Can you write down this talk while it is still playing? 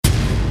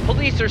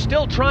Police are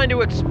still trying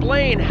to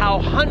explain how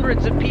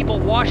hundreds of people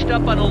washed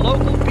up on a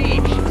local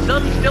beach,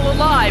 some still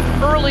alive,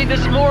 early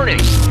this morning.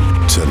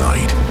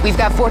 Tonight, we've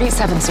got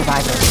 47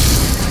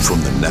 survivors. From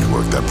the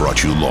network that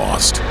brought you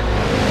Lost.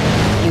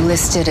 You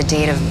listed a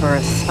date of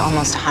birth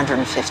almost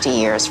 150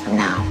 years from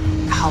now.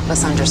 Help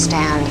us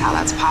understand how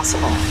that's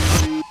possible.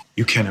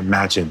 You can't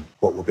imagine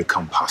what will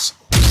become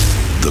possible.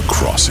 The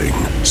Crossing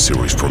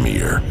series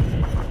premiere.